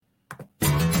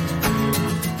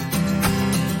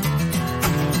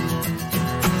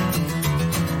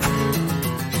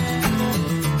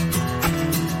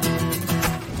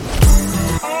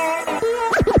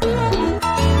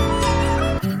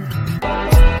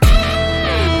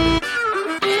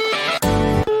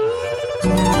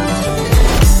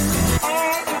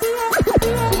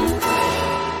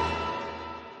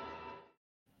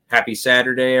Happy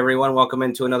Saturday, everyone. Welcome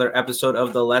into another episode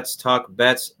of the Let's Talk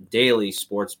Bets Daily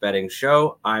Sports Betting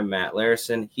Show. I'm Matt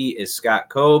Larison. He is Scott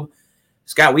Kobe.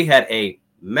 Scott, we had a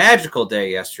magical day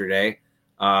yesterday.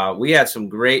 We had some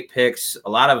great picks, a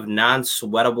lot of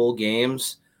non-sweatable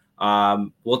games.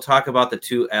 We'll talk about the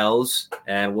two L's,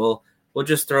 and we'll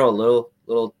just throw a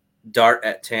little dart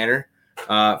at Tanner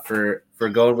for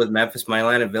going with Memphis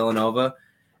Moneyline and Villanova.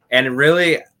 And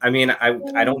really, I mean,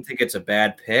 I don't think it's a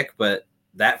bad pick, but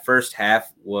that first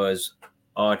half was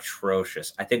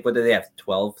atrocious. I think, what did they have,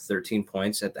 12, 13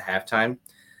 points at the halftime?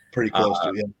 Pretty close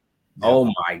to it.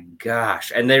 Oh, my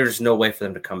gosh. And there's no way for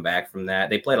them to come back from that.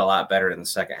 They played a lot better in the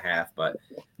second half, but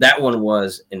that one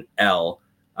was an L.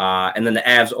 And then the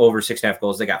Avs over 6.5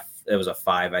 goals. It was a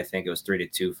 5, I think. It was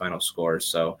 3-2 final score.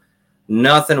 So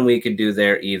nothing we could do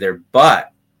there either.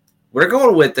 But we're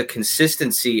going with the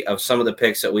consistency of some of the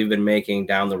picks that we've been making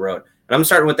down the road. And I'm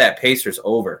starting with that Pacers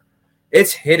over.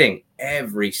 It's hitting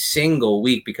every single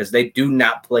week because they do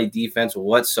not play defense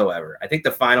whatsoever. I think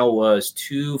the final was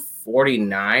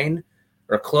 249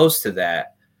 or close to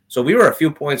that. So we were a few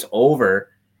points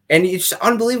over, and it's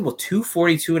unbelievable.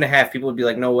 242.5. People would be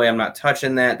like, no way, I'm not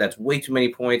touching that. That's way too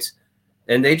many points.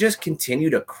 And they just continue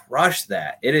to crush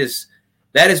that.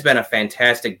 That has been a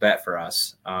fantastic bet for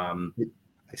us. I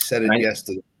said it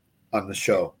yesterday on the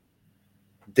show.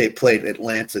 They played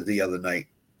Atlanta the other night.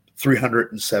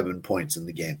 307 points in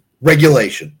the game.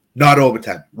 Regulation, not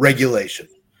overtime. Regulation.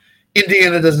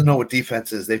 Indiana doesn't know what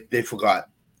defense is. They forgot.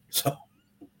 So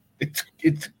it's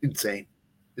insane.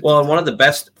 And one of the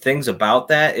best things about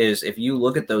that is if you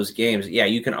look at those games, yeah,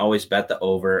 you can always bet the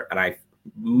over, and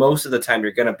most of the time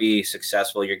you're going to be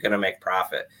successful. You're going to make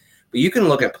profit. But you can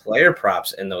look at player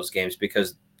props in those games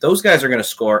because those guys are going to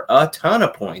score a ton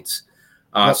of points.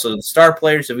 So the star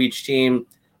players of each team,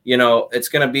 it's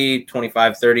going to be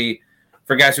 25, 30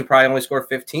 for guys who probably only score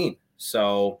 15.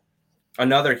 So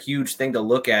another huge thing to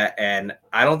look at. And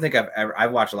I don't think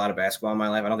I've watched a lot of basketball in my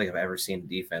life. I don't think I've ever seen a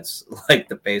defense like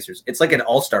the Pacers. It's like an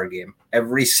all-star game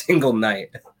every single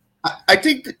night. I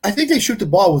think they shoot the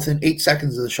ball within 8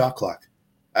 seconds of the shot clock.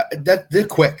 They're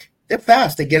quick. They're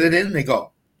fast. They get it in, they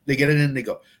go. They get it in, they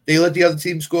go. They let the other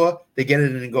team score. They get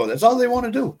it in and go. That's all they want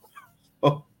to do.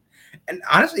 Oh. And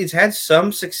honestly, it's had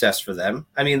some success for them.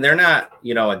 I mean, they're not,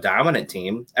 a dominant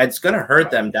team. It's going to hurt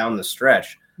them down the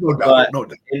stretch. No doubt.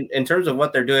 In terms of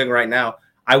what they're doing right now,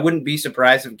 I wouldn't be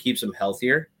surprised if it keeps them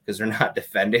healthier because they're not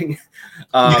defending.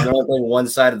 They're only playing one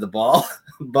side of the ball.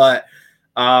 But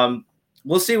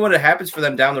we'll see what happens for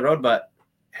them down the road. But,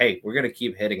 hey, we're going to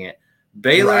keep hitting it.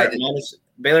 Baylor minus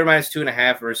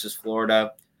 2.5 versus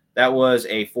Florida. That was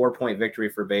a 4-point victory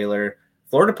for Baylor.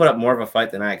 Florida put up more of a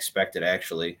fight than I expected,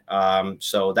 actually.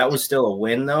 So that was still a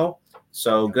win, though.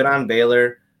 So good on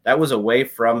Baylor. That was away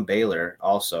from Baylor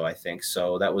also, I think.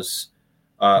 So that was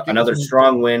another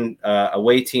strong win.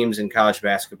 Away teams in college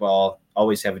basketball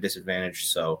always have a disadvantage.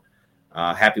 So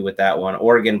happy with that one.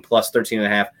 Oregon plus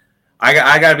 13.5.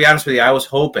 I got to be honest with you. I was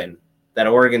hoping that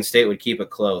Oregon State would keep it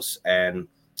close. And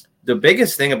the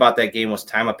biggest thing about that game was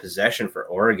time of possession for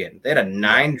Oregon. They had a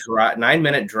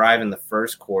 9-minute drive in the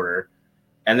first quarter.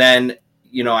 And then,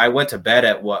 I went to bed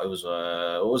at what was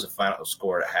the final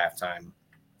score at halftime?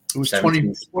 It was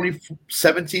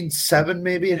 17-7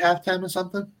 maybe at halftime or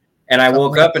something. And I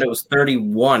woke up and it was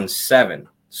 31-7.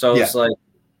 So it's like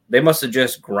they must have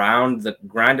just grinded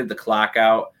the clock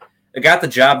out. It got the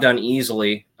job done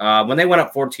easily. When they went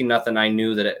up 14-0, I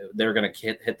knew that they were going to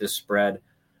hit this spread.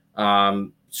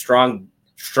 Strong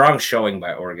showing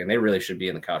by Oregon. They really should be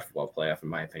in the college football playoff, in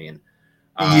my opinion.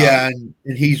 And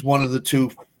he's one of the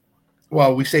two.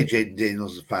 Well, we say Jaden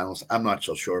Daniels is the finalist. I'm not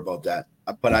so sure about that.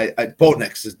 But Bo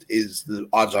Nix is the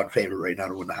odds-on favorite right now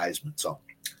to win the Heisman. So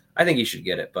I think he should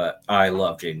get it, but I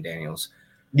love Jaden Daniels.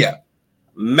 Yeah.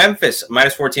 Memphis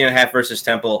minus 14.5 versus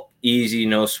Temple. Easy,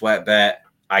 no sweat bet.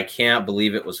 I can't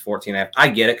believe it was 14.5. I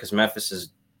get it because Memphis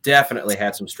has definitely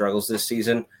had some struggles this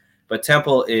season, but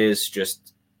Temple is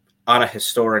just on a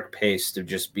historic pace to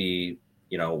just be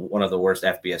one of the worst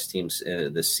FBS teams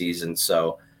this season.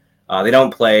 So they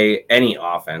don't play any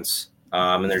offense,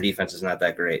 and their defense is not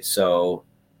that great. So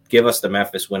give us the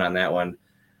Memphis win on that one.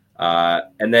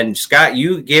 And then, Scott,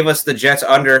 you gave us the Jets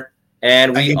under,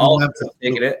 and we all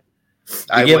taken it.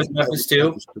 You gave us Memphis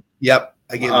too? Yep.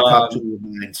 I gave them top 2 of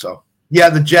mine. So, yeah,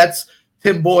 the Jets,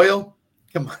 Tim Boyle.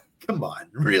 Come on.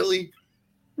 Really?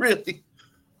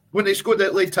 When they scored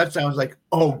that late touchdown, I was like,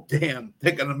 oh, damn,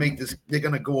 they're going to make this. They're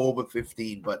going to go over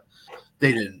 15, but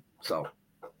they didn't. So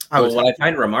what I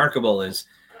find remarkable is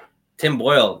Tim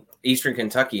Boyle, Eastern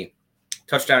Kentucky,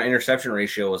 touchdown interception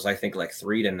ratio was, I think, like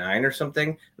 3-9 or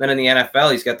something. Then in the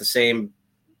NFL, he's got the same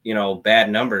bad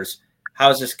numbers.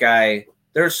 How's this guy?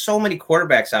 There's so many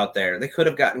quarterbacks out there. They could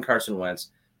have gotten Carson Wentz.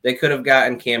 They could have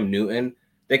gotten Cam Newton.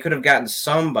 They could have gotten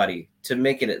somebody to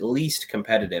make it at least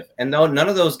competitive. And though none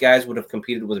of those guys would have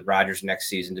competed with Rodgers next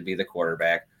season to be the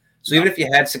quarterback. So even if you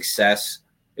had success,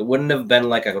 it wouldn't have been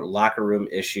like a locker room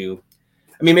issue.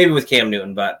 I mean, maybe with Cam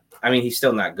Newton, but I mean, he's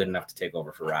still not good enough to take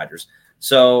over for Rodgers.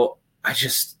 So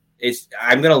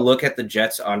I'm going to look at the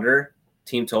Jets under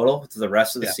team total to the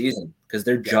rest of the season because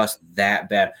they're just that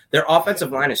bad. Their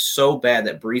offensive line is so bad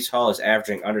that Breece Hall is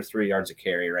averaging under 3 yards a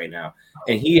carry right now.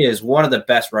 And he is one of the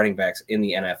best running backs in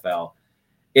the NFL.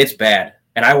 It's bad.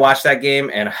 And I watched that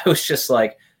game and I was just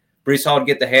like, Breece Hall would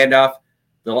get the handoff.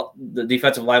 The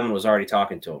defensive lineman was already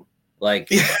talking to him. Like,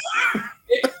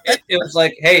 it was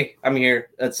like, hey, I'm here.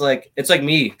 It's like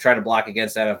me trying to block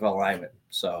against NFL linemen.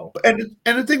 So, and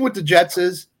the thing with the Jets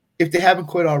is, if they haven't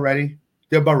quit already,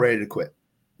 they're about ready to quit.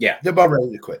 Yeah, they're about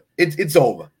ready to quit. It's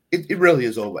over. It really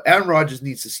is over. Aaron Rodgers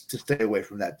needs to stay away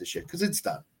from that this year because it's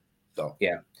done. So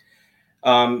yeah,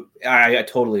 I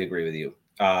totally agree with you.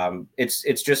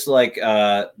 It's just like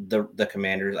the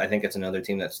Commanders. I think it's another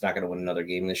team that's not going to win another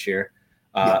game this year.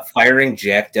 Firing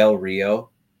Jack Del Rio.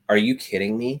 Are you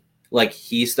kidding me? Like,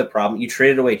 he's the problem. You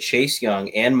traded away Chase Young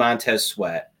and Montez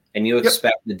Sweat, and you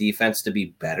expect the defense to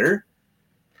be better?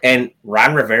 And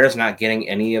Ron Rivera's not getting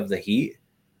any of the heat.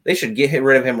 They should get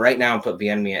rid of him right now and put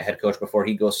Bieniemy at head coach before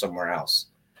he goes somewhere else.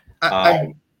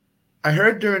 I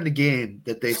heard during the game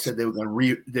that they said they were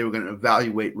going to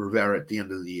evaluate Rivera at the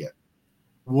end of the year.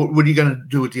 What are you going to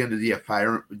do at the end of the year?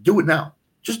 Fire him? Do it now.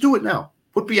 Just do it now.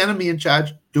 Put Bieniemy in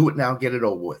charge. Do it now. Get it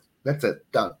over with. That's it.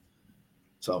 Done.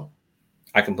 So,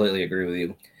 I completely agree with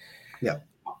you. Yeah.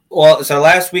 Well, it's our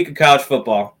last week of college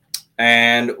football,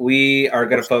 and we are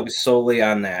going to focus solely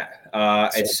on that.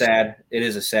 It's sad. It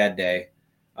is a sad day.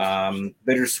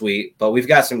 Bittersweet, but we've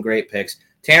got some great picks.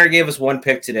 Tanner gave us one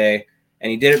pick today,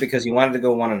 and he did it because he wanted to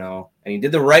go 1-0, and he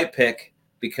did the right pick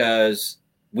because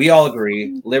we all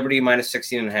agree Liberty minus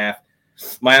 16.5.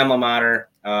 My alma mater.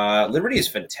 Liberty is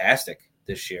fantastic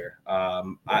this year.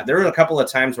 There were a couple of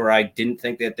times where I didn't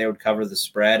think that they would cover the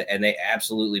spread, and they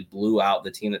absolutely blew out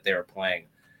the team that they were playing.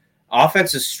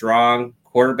 Offense is strong.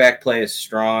 Quarterback play is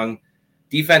strong.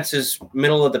 Defense is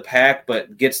middle of the pack,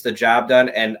 but gets the job done.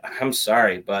 And I'm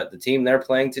sorry, but the team they're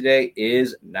playing today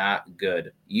is not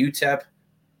good. UTEP,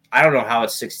 I don't know how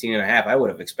it's 16.5. I would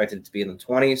have expected it to be in the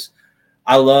 20s.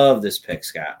 I love this pick,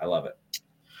 Scott. I love it.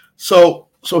 So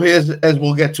here's, as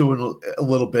we'll get to in a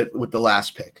little bit with the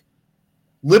last pick.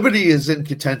 Liberty is in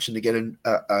contention to get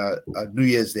a New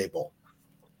Year's Day bowl.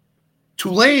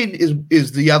 Tulane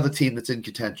is the other team that's in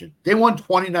contention. They won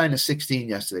 29-16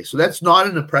 yesterday, so that's not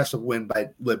an impressive win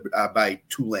by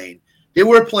Tulane. They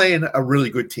were playing a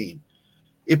really good team.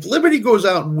 If Liberty goes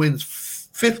out and wins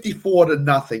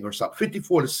 54-0 or something,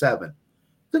 54-7,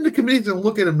 then the committee's going to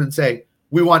look at them and say,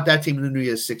 we want that team in the New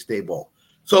Year's 6-day bowl.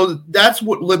 So that's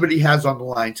what Liberty has on the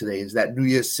line today, is that New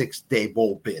Year's 6-day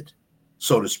bowl bid,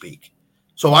 so to speak.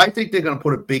 So I think they're going to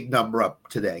put a big number up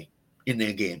today in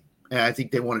their game. And I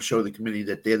think they want to show the committee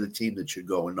that they're the team that should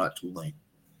go and not Tulane.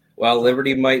 Well,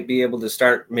 Liberty might be able to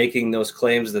start making those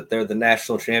claims that they're the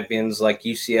national champions like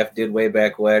UCF did way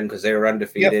back when, because they were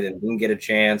undefeated and didn't get a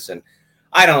chance. And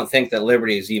I don't think that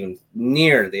Liberty is even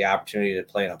near the opportunity to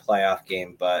play in a playoff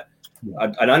game. But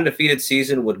an undefeated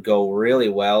season would go really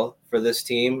well for this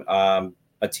team. A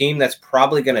team that's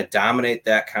probably going to dominate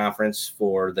that conference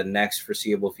for the next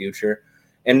foreseeable future,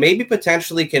 and maybe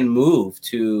potentially can move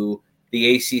to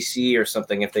the ACC or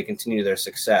something if they continue their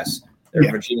success.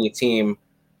 Their Virginia team,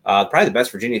 probably the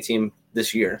best Virginia team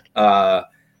this year.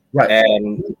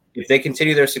 And if they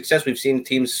continue their success, we've seen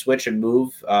teams switch and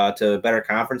move to better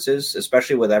conferences,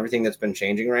 especially with everything that's been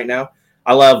changing right now.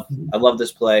 I love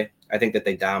this play. I think that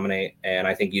they dominate, and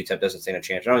I think UTEP doesn't stand a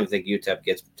chance. I don't even think UTEP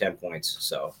gets 10 points.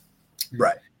 So,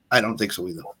 right. I don't think so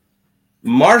either.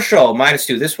 Marshall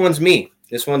 -2. This one's me.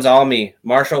 This one's all me.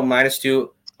 Marshall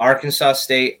 -2. Arkansas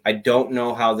State, I don't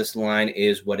know how this line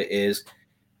is what it is.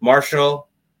 Marshall,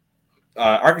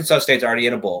 Arkansas State's already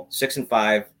in a bowl,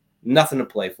 6-5, nothing to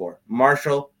play for.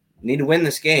 Marshall, need to win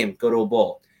this game, go to a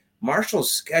bowl.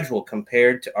 Marshall's schedule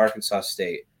compared to Arkansas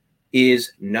State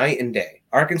is night and day.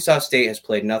 Arkansas State has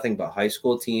played nothing but high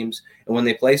school teams, and when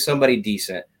they play somebody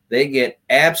decent, they get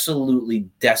absolutely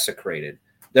desecrated.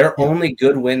 Their only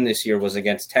good win this year was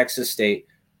against Texas State,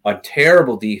 a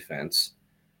terrible defense.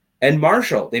 And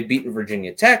Marshall, they've beaten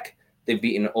Virginia Tech. They've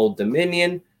beaten Old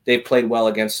Dominion. They've played well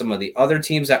against some of the other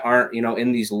teams that aren't,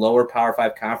 in these lower Power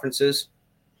 5 conferences.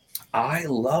 I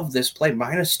love this play,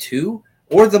 -2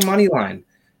 or the money line.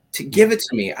 To give it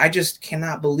to me, I just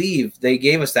cannot believe they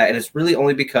gave us that. And it's really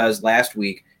only because last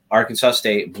week Arkansas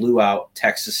State blew out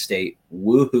Texas State.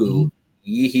 Woohoo.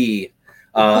 Yee.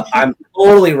 I'm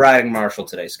totally riding Marshall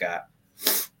today, Scott.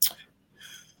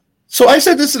 So I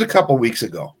said this a couple weeks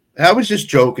ago. And I was just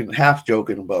joking, half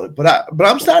joking about it, but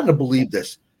I'm starting to believe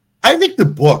this. I think the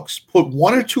books put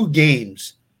 1 or 2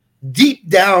 games deep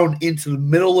down into the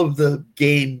middle of the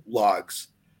game logs,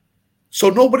 so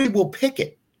nobody will pick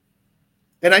it.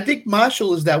 And I think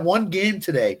Marshall is that one game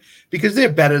today because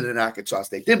they're better than Arkansas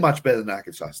State. They're much better than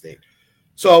Arkansas State.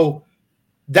 So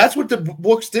that's what the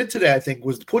books did today, I think,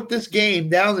 was put this game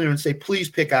down there and say, please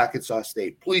pick Arkansas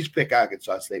State. Please pick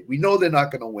Arkansas State. We know they're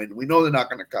not going to win. We know they're not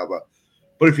going to cover.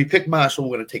 But if you pick Marshall,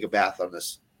 we're going to take a bath on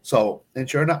this. So, and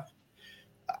sure enough,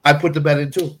 I put the bet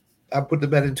in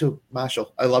too.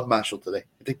 Marshall. I love Marshall today.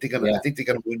 I think they're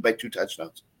gonna win by 2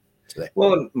 touchdowns today.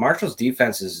 Well, Marshall's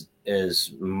defense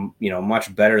is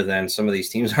much better than some of these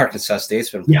teams Arkansas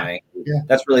State's been playing. Yeah.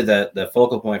 That's really the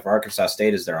focal point for Arkansas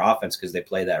State is their offense because they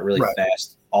play that really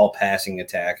fast, all passing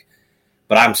attack.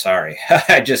 But I'm sorry,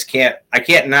 I just can't. I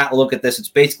can't not look at this. It's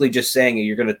basically just saying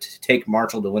you're going to take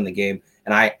Marshall to win the game,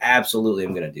 and I absolutely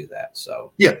am going to do that.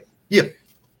 So yeah.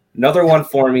 Another one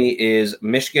for me is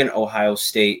Michigan, Ohio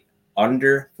State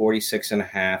under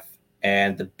 46.5.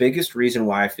 And the biggest reason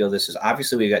why I feel this is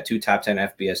obviously we've got 2 top 10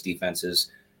 FBS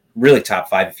defenses, really top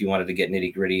 5 if you wanted to get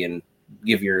nitty gritty and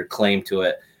give your claim to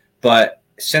it. But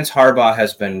since Harbaugh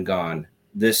has been gone,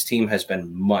 this team has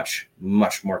been much,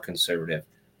 much more conservative,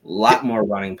 a lot more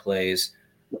running plays,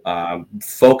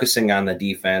 focusing on the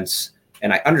defense.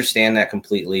 And I understand that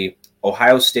completely.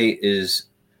 Ohio State is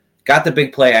got the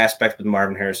big play aspect with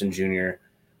Marvin Harrison Jr.,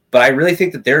 but I really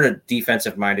think that they're a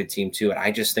defensive-minded team too, and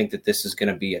I just think that this is going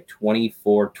to be a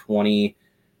 24-20,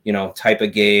 type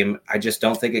of game. I just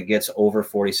don't think it gets over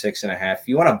 46.5. If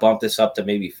you want to bump this up to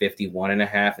maybe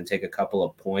 51.5 and take a couple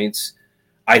of points,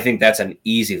 I think that's an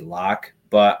easy lock.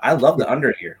 But I love the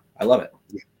under here. I love it.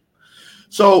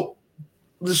 So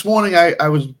this morning I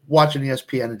was watching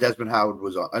ESPN and Desmond Howard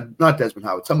was on. Not Desmond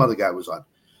Howard, some other guy was on,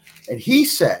 and he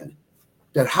said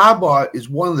that Harbaugh is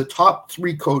one of the top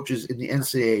 3 coaches in the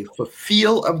NCAA for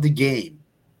feel of the game,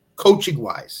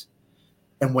 coaching-wise.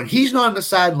 And when he's not on the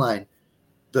sideline,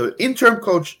 the interim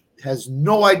coach has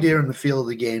no idea in the feel of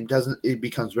the game. It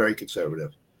becomes very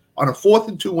conservative. On a 4th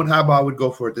and 2, when Harbaugh would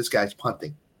go for it, this guy's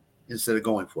punting instead of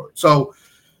going for it. So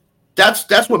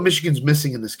that's what Michigan's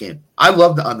missing in this game. I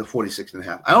love the under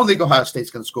 46.5. I don't think Ohio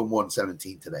State's going to score more than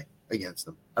 17 today against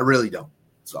them. I really don't.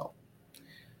 So.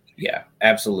 Yeah,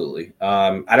 absolutely.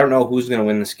 I don't know who's going to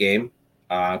win this game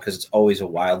because it's always a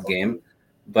wild game,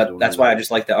 but that's why I just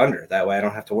like the under. That way I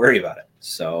don't have to worry about it.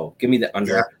 So give me the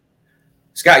under. Yeah.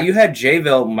 Scott, you had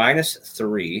Jayville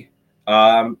 -3.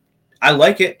 I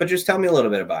like it, but just tell me a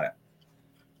little bit about it.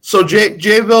 So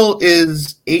Jayville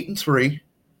is 8-3.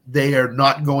 They are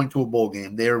not going to a bowl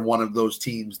game. They are one of those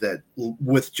teams that,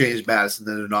 with James Madison,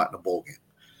 that are not in a bowl game.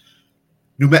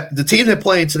 The team they're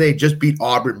playing today just beat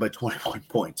Auburn by 21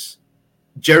 points.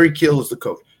 Jerry Kill is the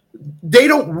coach. They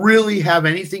don't really have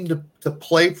anything to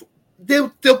play for. They'll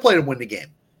play to win the game.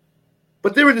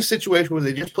 But they're in a situation where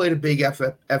they just played a big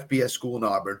FBS school in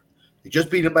Auburn. They just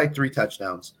beat them by 3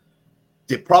 touchdowns.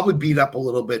 They're probably beat up a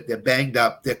little bit. They're banged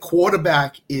up. Their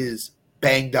quarterback is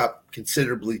banged up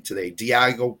considerably today,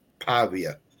 Diego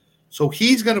Pavia. So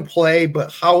he's going to play,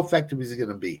 but how effective is he going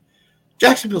to be?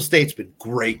 Jacksonville State's been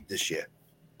great this year.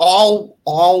 All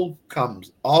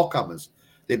comers.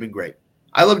 They've been great.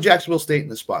 I love Jacksonville State in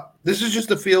this spot. This is just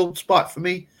a field spot for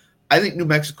me. I think New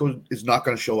Mexico is not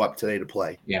going to show up today to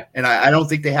play. Yeah. And I don't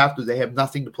think they have to. They have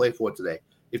nothing to play for today.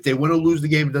 If they win or lose the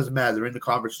game, it doesn't matter. They're in the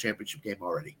conference championship game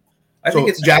already. I think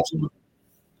it's Jacksonville.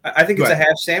 I think it's a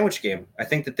half sandwich game. I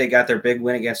think that they got their big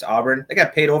win against Auburn. They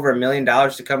got paid over $1 million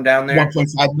to come down there.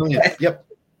 $1.5 million. Yep.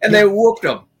 And they whooped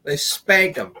them. They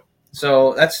spanked them.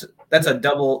 So that's a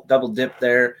double dip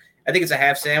there. I think it's a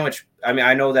half sandwich. I mean,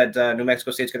 I know that New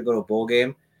Mexico State's going to go to a bowl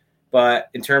game, but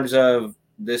in terms of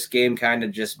this game kind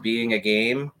of just being a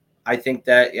game, I think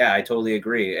that, yeah, I totally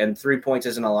agree. And 3 points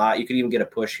isn't a lot. You could even get a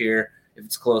push here if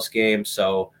it's a close game.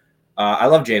 So I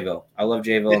love Jayville. I love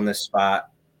Jayville in this spot.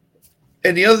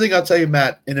 And the other thing I'll tell you,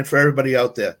 Matt, and for everybody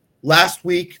out there, last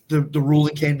week the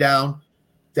ruling came down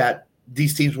that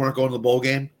these teams weren't going to the bowl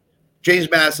game. James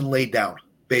Madison laid down,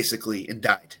 basically, and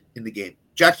died in the game.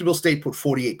 Jacksonville State put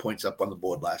 48 points up on the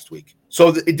board last week. So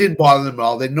it didn't bother them at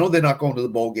all. They know they're not going to the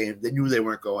bowl game. They knew they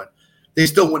weren't going. They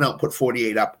still went out and put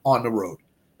 48 up on the road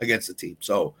against the team.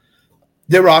 So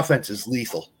their offense is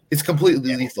lethal. It's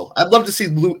completely lethal. I'd love to see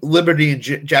Liberty and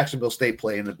Jacksonville State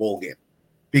play in the bowl game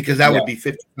because that would be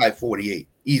 55-48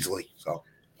 easily. So,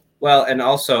 well, and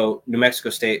also New Mexico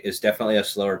State is definitely a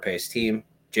slower paced team.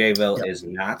 Jayville is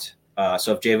not.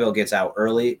 So if Jayville gets out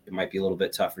early, it might be a little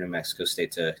bit tough for New Mexico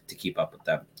State to keep up with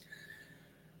them.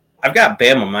 I've got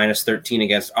Bama minus 13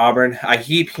 against Auburn. I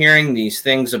keep hearing these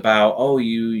things about, oh,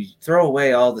 you throw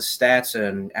away all the stats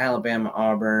in Alabama,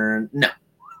 Auburn. No,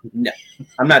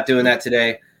 I'm not doing that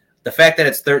today. The fact that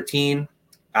it's 13,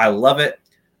 I love it.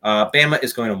 Bama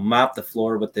is going to mop the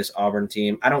floor with this Auburn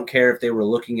team. I don't care if they were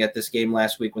looking at this game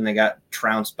last week when they got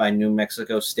trounced by New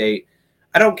Mexico State.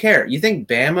 I don't care. You think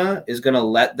Bama is going to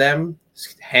let them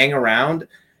hang around?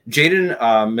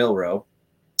 Jaden Milroe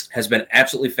has been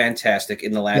absolutely fantastic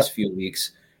in the last few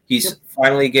weeks. He's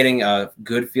finally getting a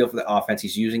good feel for the offense.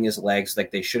 He's using his legs like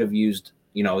they should have used.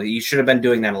 He should have been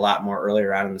doing that a lot more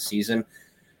earlier on in the season.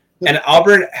 And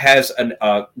Auburn has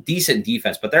a decent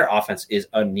defense, but their offense is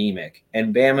anemic.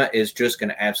 And Bama is just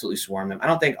going to absolutely swarm them. I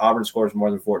don't think Auburn scores more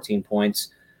than 14 points.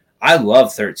 I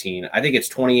love 13. I think it's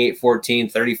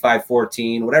 28-14,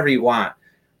 35-14, whatever you want.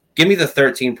 Give me the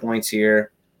 13 points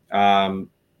here. Tell me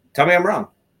I'm wrong.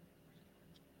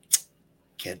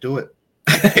 Can't do it.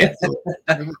 I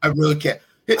really can't.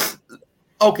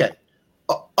 Okay.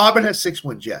 Auburn has 6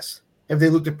 wins, yes. Have they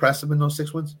looked impressive in those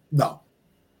 6 wins? No.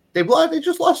 They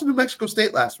just lost to New Mexico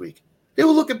State last week. They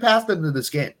were looking past them in this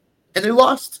game. And they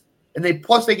lost. And they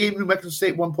gave New Mexico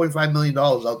State $1.5 million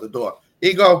out the door.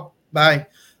 There you go. Bye.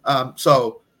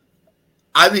 So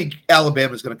I think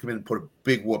Alabama's going to come in and put a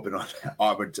big whooping on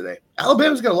Auburn today.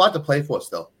 Alabama's got a lot to play for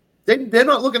still. They're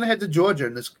not looking ahead to Georgia.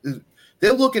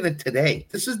 They're looking at today.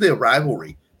 This is their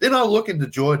rivalry. They're not looking to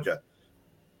Georgia.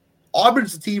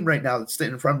 Auburn's the team right now that's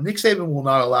sitting in front. Nick Saban will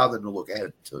not allow them to look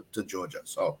ahead to Georgia.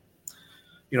 So,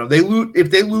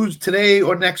 if they lose today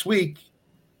or next week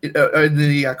in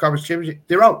the conference championship,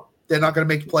 they're out. They're not going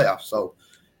to make the playoffs. So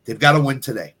they've got to win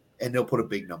today, and they'll put a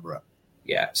big number up.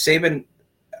 Yeah, Saban.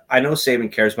 I know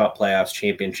Saban cares about playoffs,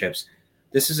 championships.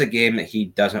 This is a game that he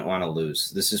doesn't want to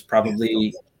lose. This is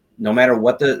probably, no matter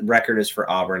what the record is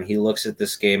for Auburn, he looks at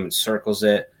this game and circles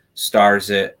it, stars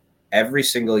it every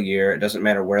single year. It doesn't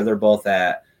matter where they're both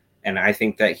at. And I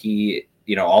think that he,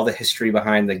 all the history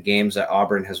behind the games that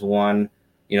Auburn has won,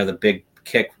 the big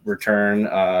kick return,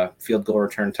 field goal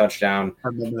return touchdown. I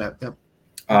remember that.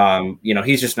 Yep.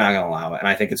 He's just not going to allow it. And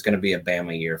I think it's going to be a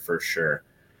Bama year for sure.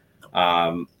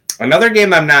 Another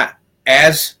game I'm not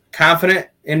as confident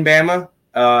in Bama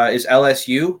is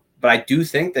LSU, but I do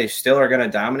think they still are going to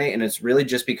dominate. And it's really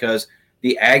just because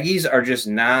the Aggies are just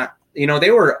not,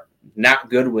 they were not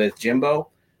good with Jimbo,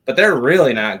 but they're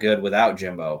really not good without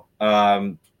Jimbo.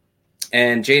 And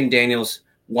Jaden Daniels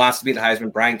wants to be the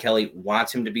Heisman. Brian Kelly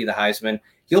wants him to be the Heisman.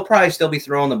 He'll probably still be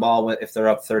throwing the ball if they're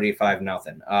up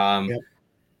 35-0.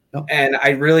 And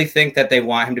I really think that they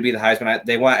want him to be the Heisman.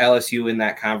 They want LSU in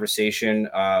that conversation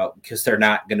because they're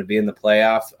not going to be in the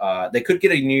playoff. They could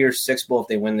get a New Year's Six Bowl if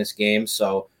they win this game.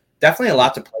 So definitely a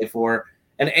lot to play for.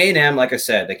 And A&M, like I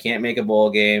said, they can't make a bowl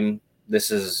game.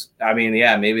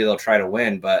 Maybe they'll try to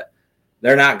win, but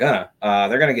they're not gonna.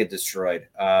 They're gonna get destroyed.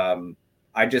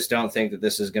 I just don't think that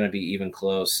this is going to be even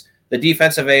close. The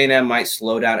defense of A&M might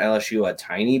slow down LSU a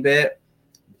tiny bit,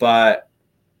 but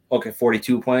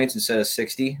 42 points instead of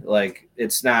 60.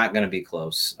 It's not going to be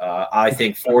close. I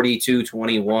think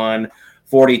 42-21,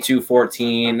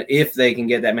 42-14, if they can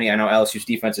get that many. I know LSU's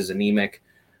defense is anemic,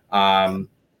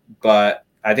 but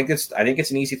I think it's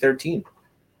an easy 13.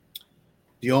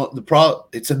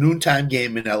 It's a noontime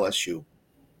game in LSU,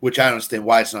 which I understand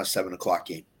why it's not a 7:00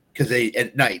 game. Because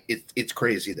at night, it's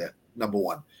crazy there, number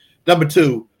one. Number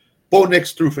two, Bo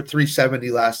Nix threw for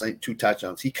 370 last night, 2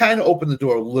 touchdowns. He kind of opened the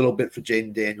door a little bit for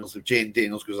Jaden Daniels. If Jaden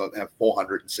Daniels goes out and have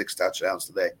 406 touchdowns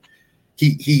today,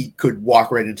 he could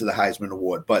walk right into the Heisman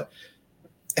Award. But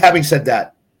having said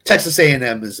that, Texas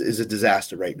A&M is a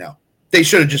disaster right now. They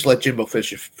should have just let Jimbo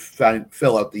Fisher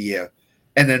fill out the year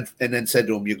and then said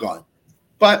to him, "You're gone."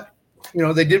 But,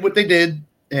 they did what they did,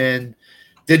 and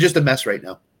they're just a mess right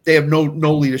now. They have no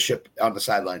leadership on the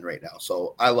sideline right now.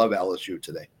 So I love LSU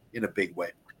today in a big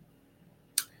way.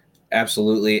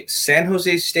 Absolutely. San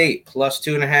Jose State plus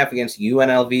 2.5 against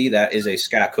UNLV. That is a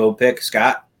Scott Code pick.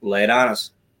 Scott, lay it on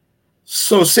us.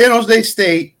 So San Jose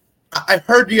State, I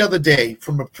heard the other day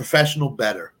from a professional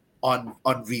bettor on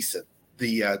VSiN,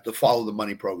 the Follow the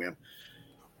Money program.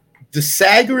 The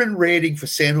Sagarin rating for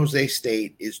San Jose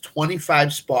State is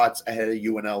 25 spots ahead of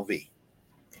UNLV.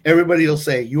 Everybody will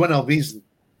say UNLV's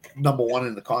number 1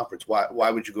 in the conference. Why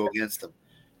would you go against them?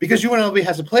 Because UNLV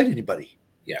hasn't played anybody.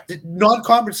 Yeah. The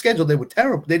non-conference schedule, they were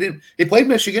terrible. They played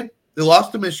Michigan. They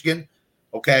lost to Michigan.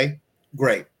 Okay,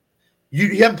 great.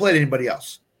 You haven't played anybody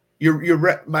else.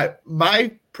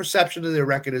 My perception of their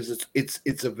record is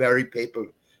it's a very paper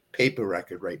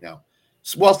record right now.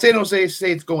 So while San Jose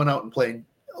State's going out and playing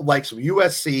like some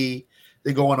USC.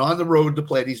 They're going on the road to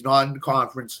play these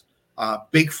non-conference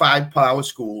Big Five power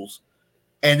schools,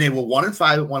 and they were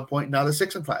 1-5 at one point. Now they're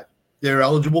 6-5. They're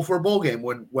eligible for a bowl game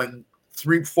when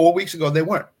 3-4 weeks ago they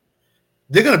weren't.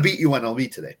 They're going to beat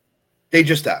UNLV today. They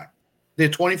just are. They're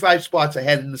 25 spots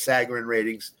ahead in the Sagarin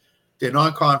ratings. Their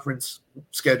non-conference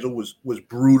schedule was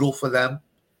brutal for them.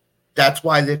 That's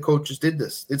why their coaches did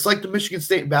this. It's like the Michigan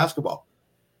State in basketball.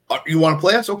 You want to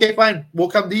play us? Okay, fine. We'll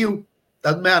come to you.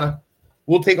 Doesn't matter.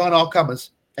 We'll take on all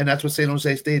comers. And that's what San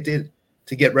Jose State did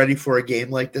to get ready for a game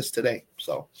like this today.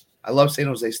 So I love San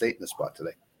Jose State in this spot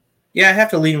today. Yeah, I have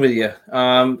to lean with you.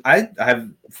 I've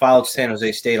followed San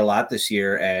Jose State a lot this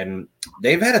year, and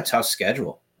they've had a tough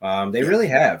schedule. They really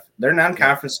have. Their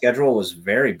non-conference schedule was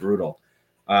very brutal,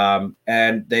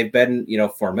 and they've been,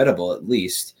 formidable at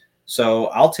least. So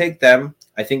I'll take them.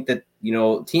 I think that,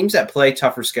 teams that play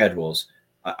tougher schedules,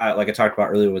 like I talked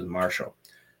about earlier with Marshall,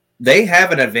 they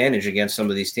have an advantage against some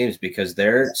of these teams because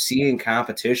they're seeing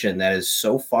competition that is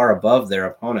so far above their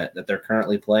opponent that they're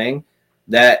currently playing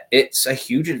that it's a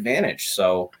huge advantage.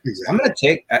 So exactly. I'm going to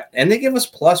take – and they give us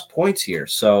plus points here.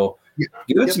 So give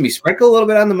it to me. Sprinkle a little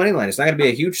bit on the money line. It's not going to be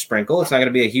a huge sprinkle. It's not going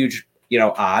to be a huge,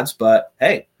 odds. But,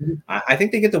 hey, I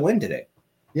think they get the win today.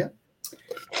 Yeah.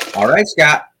 All right,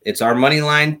 Scott. It's our money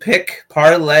line pick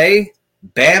parlay.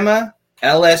 Bama,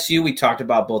 LSU. We talked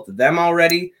about both of them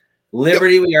already.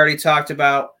 Liberty, we already talked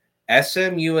about.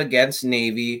 SMU against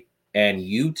Navy. And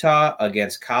Utah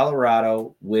against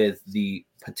Colorado with the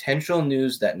potential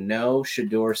news that no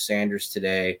Shedeur Sanders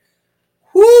today.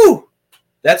 Whoo!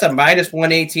 That's a minus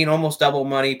 118, almost double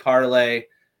money parlay.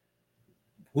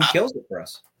 Who kills it for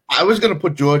us? I was going to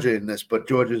put Georgia in this, but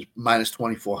Georgia's minus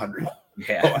 2,400.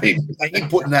 Yeah. So I keep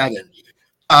putting that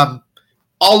in.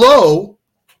 Although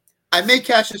I may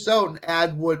cash this out and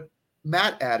add what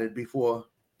Matt added before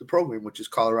the program, which is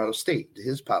Colorado State, to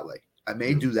his parlay. I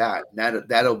may do that. And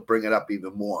that'll bring it up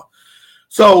even more.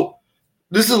 So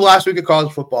this is the last week of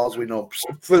college football, as we know,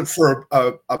 for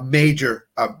a major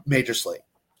slate.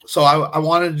 So I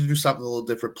wanted to do something a little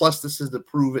different. Plus, this is the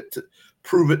prove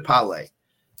it parlay.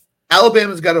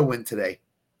 Alabama's got to win today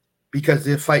because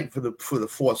they're fighting for the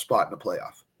fourth spot in the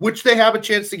playoff, which they have a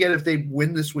chance to get if they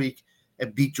win this week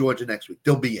and beat Georgia next week.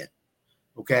 They'll be in.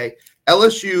 Okay,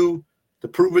 LSU, the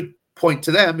prove it point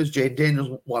to them is Jayden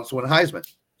Daniels wants to win a Heisman.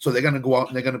 So they're going to go out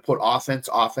and they're going to put offense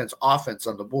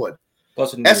on the board.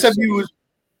 Plus SMU is,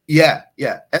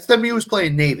 SMU is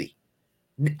playing Navy.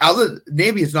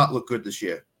 Navy has not looked good this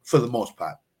year for the most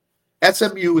part.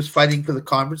 SMU is fighting for the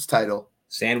conference title.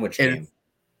 Sandwich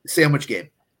game.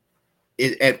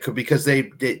 Because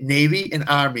they Navy and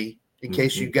Army, in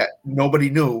case you got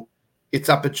nobody knew, it's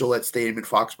up at Gillette Stadium in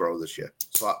Foxborough this year.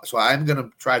 So I'm going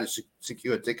to try to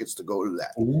secure tickets to go to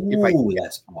that. Ooh,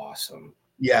 that's awesome.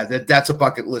 Yeah, that's a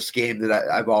bucket list game that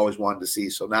I've always wanted to see.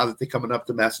 So now that they're coming up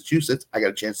to Massachusetts, I got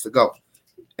a chance to go,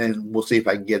 and we'll see if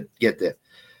I can get there.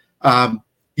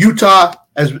 Utah,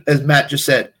 as Matt just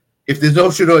said, if there's no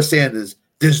Shedeur Sanders,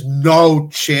 there's no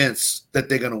chance that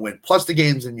they're going to win. Plus the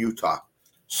game's in Utah,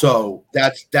 so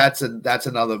that's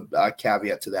another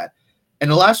caveat to that. And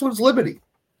the last one's Liberty,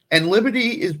 and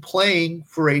Liberty is playing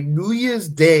for a New Year's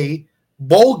Day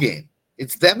bowl game.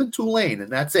 It's them and Tulane,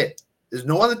 and that's it. There's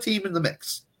no other team in the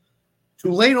mix.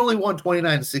 Tulane only won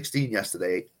 29-16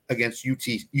 yesterday against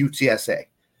UTSA.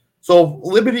 So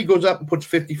Liberty goes up and puts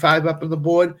 55 up on the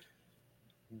board.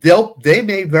 They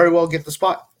may very well get the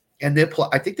spot. And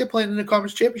I think they're playing in the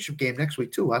conference championship game next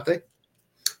week too, aren't they?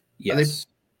 Yes.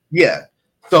 Yeah.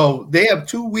 So they have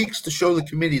 2 weeks to show the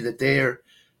committee that they're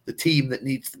the team that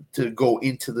needs to go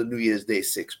into the New Year's Day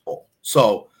 6 bowl.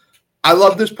 So I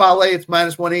love this parlay. It's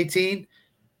minus 118.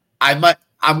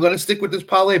 I'm going to stick with this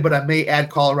parlay, but I may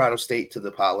add Colorado State to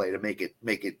the parlay to make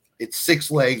it. It's 6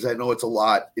 legs. I know it's a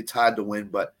lot. It's hard to win,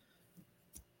 but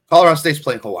Colorado State's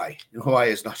playing Hawaii, and Hawaii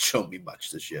has not shown me much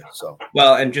this year. So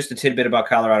well, and just a tidbit about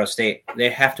Colorado State: they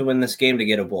have to win this game to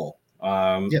get a bowl.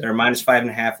 They're minus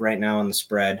 5.5 right now on the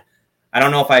spread. I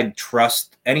don't know if I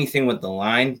trust anything with the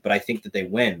line, but I think that they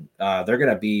win. They're going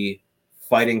to be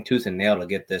fighting tooth and nail to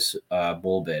get this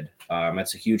bowl bid.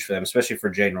 That's huge for them, especially for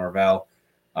Jay Norvell.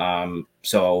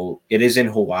 So it is in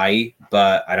Hawaii,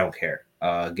 but I don't care.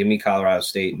 Give me Colorado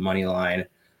State money line.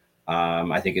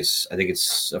 I think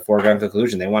it's a foregone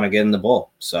conclusion. They want to get in the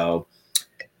bowl. So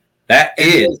that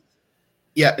is.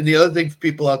 Yeah. And the other thing for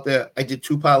people out there, I did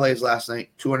 2 parlays last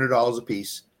night, $200 a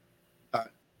piece.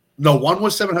 No, one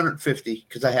was $750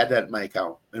 because I had that in my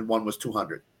account, and one was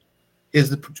 $200. Here's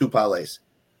the 2 parlays: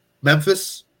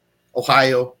 Memphis,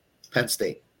 Ohio, Penn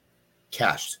State,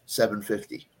 cashed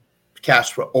 $750.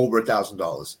 Cash for over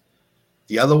 $1,000.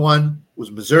 The other one was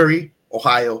Missouri,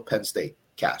 Ohio, Penn State,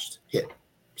 cashed, hit.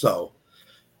 So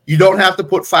you don't have to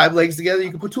put 5 legs together.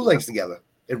 You can put 2 legs together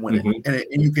and win it.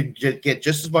 And you can get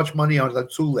just as much money on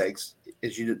 2 legs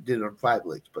as you did on 5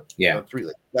 legs, but on 3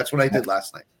 legs. That's what I did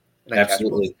last night. And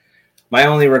absolutely. My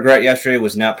only regret yesterday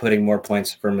was not putting more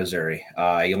points for Missouri.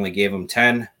 I only gave them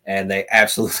 10, and they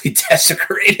absolutely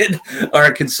desecrated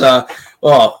Arkansas.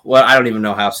 Oh, well, I don't even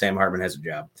know how Sam Hartman has a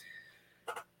job.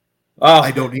 Oh,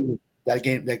 I don't even. That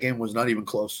game was not even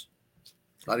close.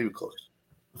 Not even close.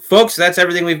 Folks, that's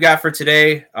everything we've got for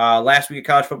today. Last week of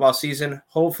college football season.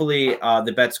 Hopefully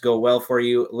the bets go well for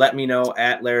you. Let me know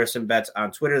at Larison Bets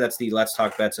on Twitter. That's the Let's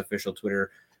Talk Bets official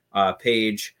Twitter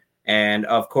page. And,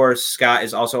 of course, Scott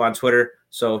is also on Twitter.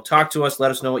 So talk to us.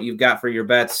 Let us know what you've got for your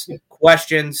bets.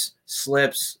 Questions,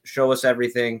 slips, show us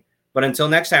everything. But until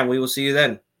next time, we will see you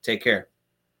then. Take care.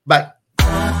 Bye.